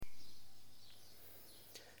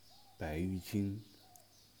百喻经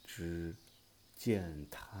之见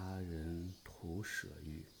他人涂舍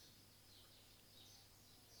喻。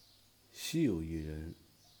昔有一人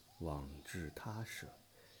往至他舍，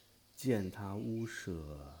见他屋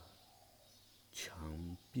舍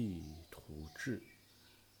墙壁涂质。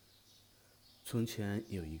从前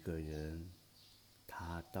有一个人，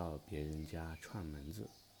他到别人家串门子，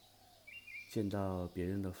见到别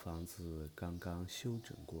人的房子刚刚修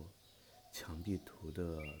整过，墙壁涂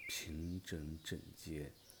得平整整洁，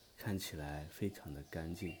看起来非常的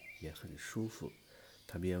干净，也很舒服。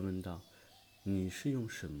他便问道：“你是用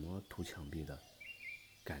什么涂墙壁的？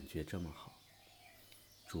感觉这么好？”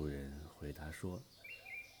主人回答说：“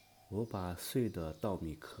我把碎的稻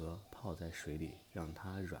米壳泡在水里，让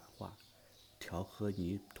它软化，调和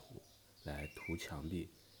泥土来涂墙壁，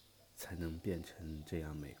才能变成这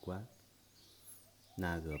样美观。”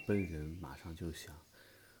那个笨人马上就想，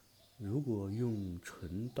如果用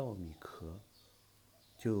纯稻米壳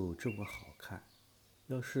就这么好看，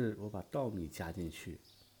要是我把稻米加进去，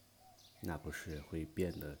那不是会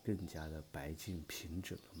变得更加的白净平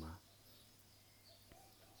整了吗？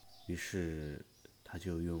于是他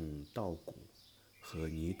就用稻谷和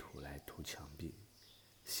泥土来涂墙壁，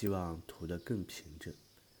希望涂得更平整。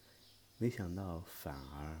没想到反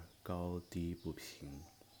而高低不平，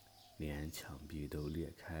连墙壁都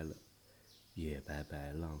裂开了，也白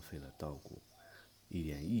白浪费了稻谷，一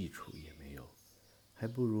点益处也没有，还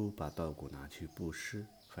不如把稻谷拿去布施，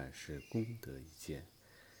反是功德一件。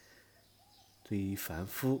对于凡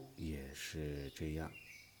夫也是这样，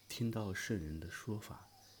听到圣人的说法，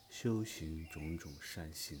修行种种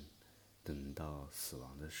善行，等到死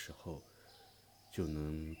亡的时候，就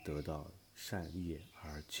能得到善业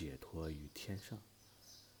而解脱于天上。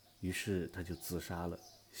于是他就自杀了，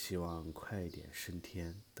希望快点升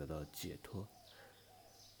天，得到解脱。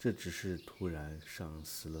这只是突然丧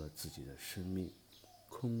失了自己的生命，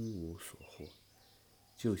空无所获，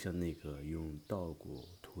就像那个用稻谷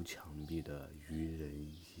涂墙壁的愚人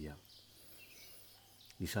一样。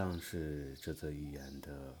以上是这则寓言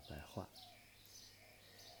的白话。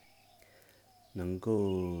能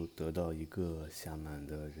够得到一个暇满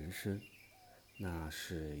的人生，那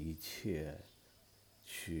是一切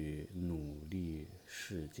去努力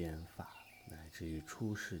世间法乃至于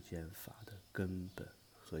出世间法的根本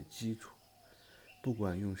和基础。不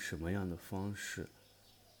管用什么样的方式，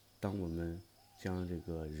当我们将这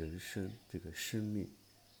个人生这个生命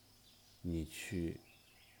你去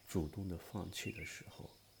主动的放弃的时候，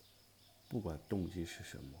不管动机是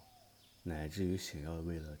什么，乃至于想要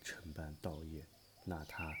为了承办道业，那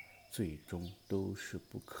它最终都是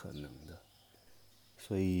不可能的。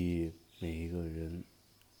所以每一个人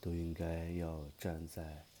都应该要站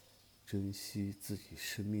在珍惜自己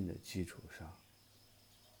生命的基础上，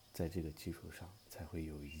在这个基础上才会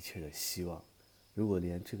有一切的希望。如果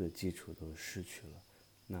连这个基础都失去了，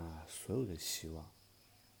那所有的希望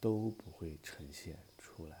都不会呈现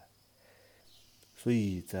出来。所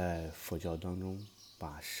以在佛教当中，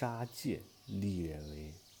把杀戒列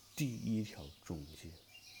为第一条重戒，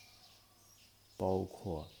包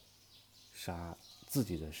括杀自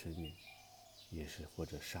己的生命，也是或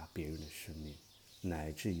者杀别人的生命，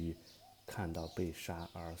乃至于看到被杀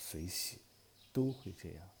而随喜，都会这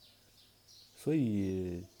样。所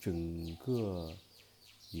以整个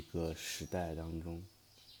一个时代当中，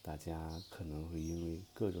大家可能会因为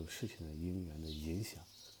各种事情的因缘的影响，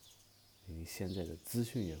因为现在的资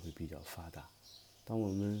讯也会比较发达，当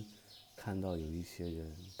我们看到有一些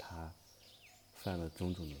人他犯了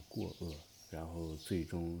种种的过恶，然后最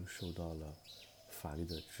终受到了法律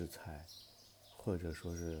的制裁，或者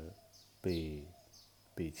说是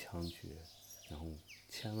被枪决，然后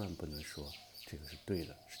千万不能说这个是对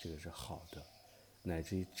的，这个是好的，乃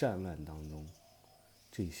至于战乱当中，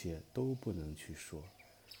这些都不能去说，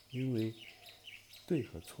因为对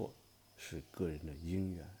和错是个人的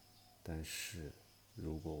因缘。但是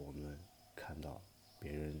如果我们看到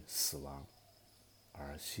别人死亡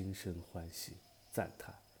而心生欢喜，赞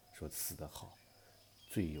叹说死得好，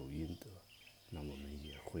罪有应得，那我们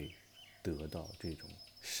也会得到这种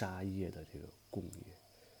杀业的这个共业。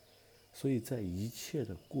所以在一切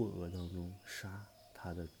的过恶当中，杀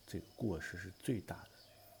它的这个过失是最大的，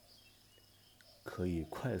可以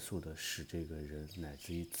快速的使这个人乃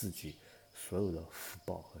至于自己所有的福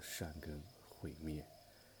报和善根毁灭。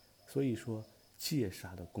所以说戒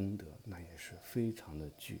杀的功德那也是非常的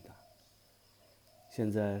巨大。现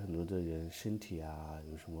在很多的人身体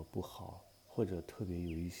有什么不好，或者特别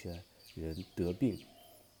有一些人得病，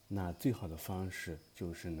那最好的方式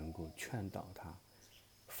就是能够劝导他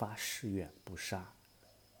发誓愿不杀，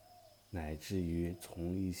乃至于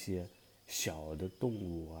从一些小的动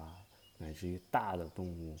物乃至于大的动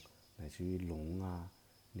物，乃至于龙啊，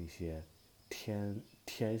那些天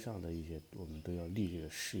上的一些，我们都要立这个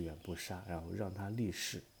誓愿不杀，然后让他立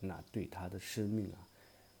誓，那对他的生命啊，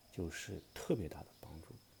就是特别大的帮助。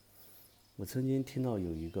我曾经听到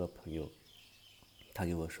有一个朋友，他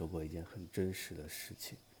给我说过一件很真实的事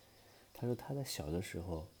情。他说他在小的时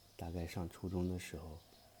候，大概上初中的时候，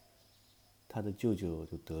他的舅舅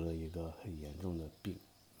就得了一个很严重的病，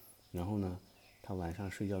然后呢，他晚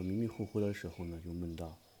上睡觉迷迷糊糊的时候呢，就梦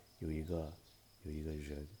到有一个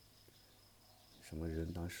人，什么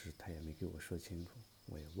人当时他也没给我说清楚，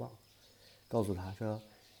我也忘了，告诉他说，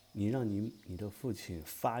你让你的父亲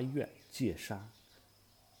发愿戒杀，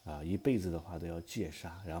一辈子的话都要戒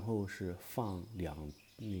杀，然后是放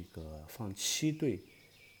7对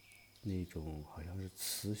那种好像是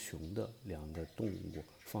雌雄的两个动物，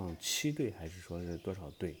放7对还是说是多少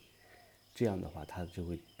对？这样的话，他就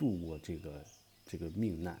会度过这个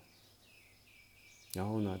命难。然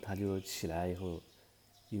后呢，他就起来以后，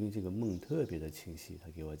因为这个梦特别的清晰，他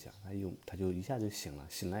给我讲，他就一下就醒了，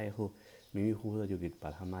醒来以后迷迷糊糊的就把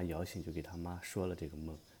他妈摇醒，就给他妈说了这个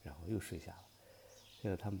梦，然后又睡下了。这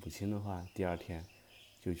个他母亲的话，第二天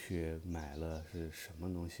就去买了是什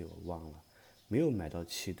么东西我忘了，没有买到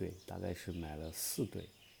7对，大概是买了4对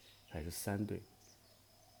还是3对，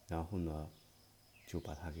然后呢就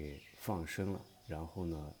把他给放生了，然后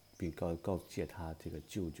呢并告诫他这个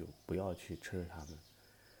舅舅不要去吃他们，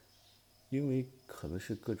因为可能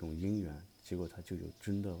是各种因缘，结果他舅舅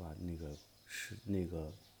真的把那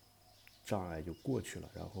个障碍就过去了，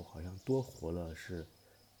然后好像多活了是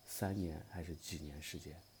3年还是几年时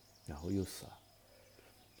间，然后又死了。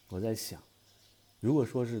我在想，如果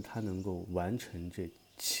说是他能够完成这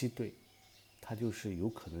7对，他就是有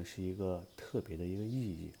可能是一个特别的一个意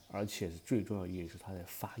义，而且是最重要的意义是他在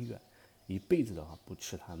发愿，一辈子的话不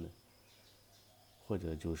吃他们，或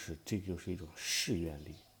者就是这就是一种誓愿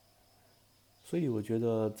力。所以我觉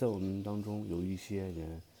得在我们当中有一些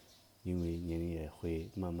人，因为年龄也会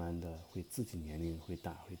慢慢的会自己年龄会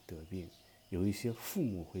大会得病，有一些父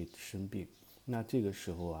母会生病，那这个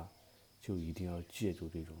时候啊，就一定要借助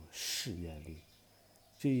这种誓愿力。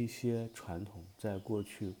这一些传统在过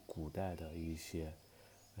去古代的一些，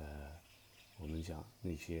我们讲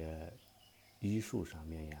那些医术上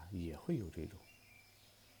面呀，也会有这种，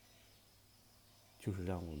就是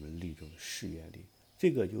让我们立这种誓愿力。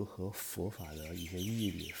这个就和佛法的一些义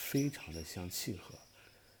理非常的相契合。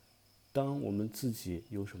当我们自己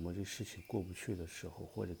有什么这事情过不去的时候，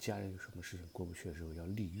或者家人有什么事情过不去的时候，要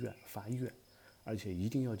立愿发愿，而且一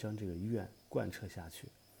定要将这个愿贯彻下去。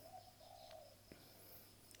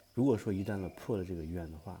如果说一旦破了这个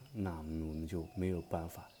愿的话，那我们就没有办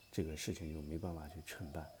法，这个事情就没办法去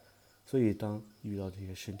承办。所以当遇到这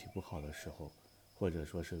些身体不好的时候，或者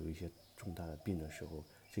说是有一些重大的病的时候，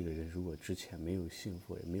这个人如果之前没有信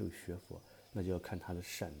佛也没有学佛，那就要看他的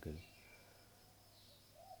善根。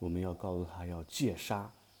我们要告诉他要戒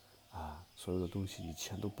杀，所有的东西以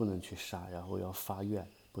前都不能去杀，然后要发愿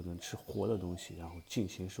不能吃活的东西，然后尽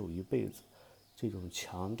形寿一辈子。这种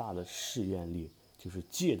强大的誓愿力，就是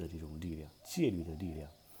戒的这种力量，戒律的力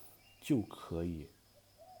量，就可以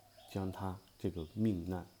将他这个命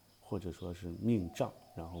难或者说是命障，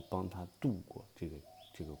然后帮他度过这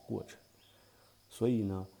个过程。所以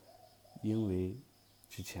呢，因为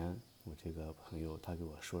之前我这个朋友他给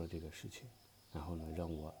我说了这个事情，然后呢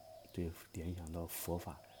让我联想到佛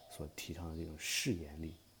法所提倡的这种誓言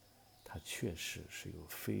力，它确实是有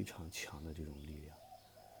非常强的这种力量。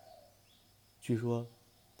据说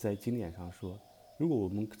在经典上说，如果我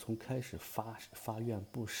们从开始发愿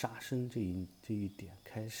不杀生这一点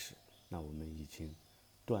开始，那我们已经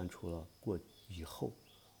断除了以后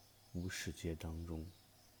无始劫当中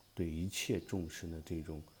对一切众生的这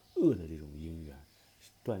种恶的这种因缘，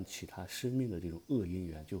断起他生命的这种恶因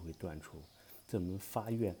缘就会断除。在我们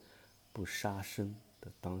发愿不杀生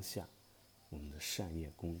的当下，我们的善业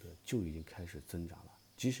功德就已经开始增长了。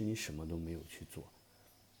即使你什么都没有去做，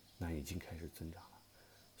那已经开始增长了。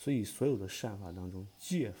所以所有的善法当中，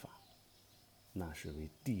戒法那是为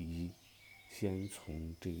第一，先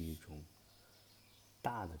从这一种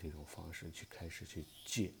大的这种方式去开始去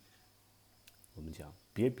戒。我们讲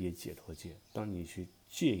别解脱戒，当你去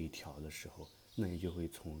戒一条的时候，那你就会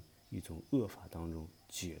从一种恶法当中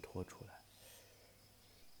解脱出来。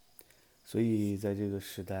所以在这个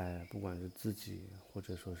时代，不管是自己或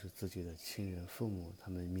者说是自己的亲人父母，他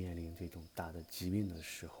们面临这种大的疾病的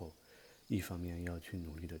时候，一方面要去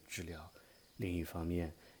努力的治疗，另一方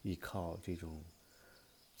面依靠这种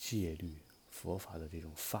戒律佛法的这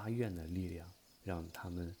种发愿的力量，让他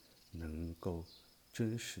们能够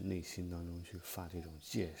真实内心当中去发这种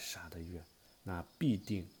戒杀的愿，那必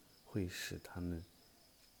定会使他们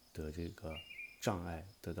的这个障碍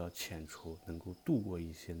得到遣除，能够度过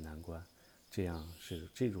一些难关。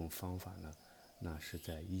这种方法呢，那是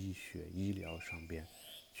在医学医疗上边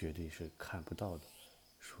绝对是看不到的，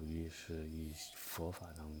属于是以佛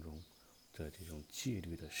法当中的这种戒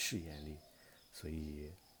律的试验力，所以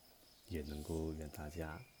也能够让大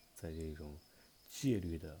家在这种戒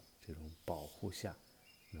律的这种保护下，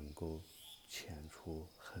能够遣除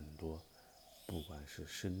很多不管是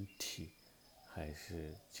身体还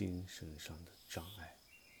是精神上的障碍。